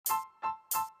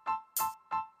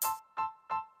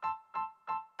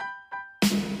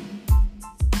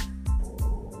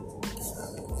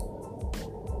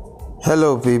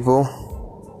Hello, people.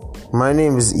 My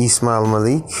name is Ismail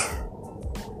Malik.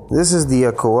 This is the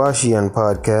Akawashian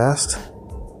podcast,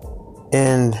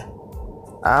 and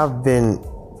I've been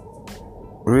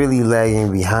really lagging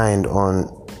behind on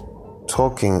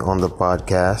talking on the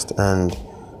podcast, and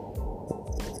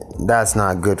that's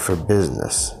not good for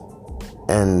business.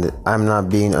 And I'm not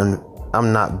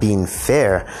being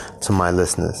fair to my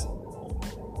listeners.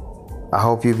 I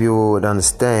hope you people would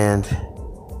understand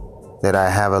that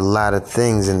I have a lot of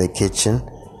things in the kitchen,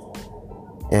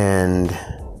 and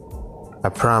I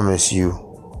promise you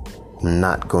I'm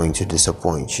not going to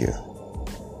disappoint you.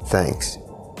 Thanks.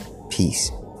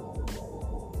 Peace.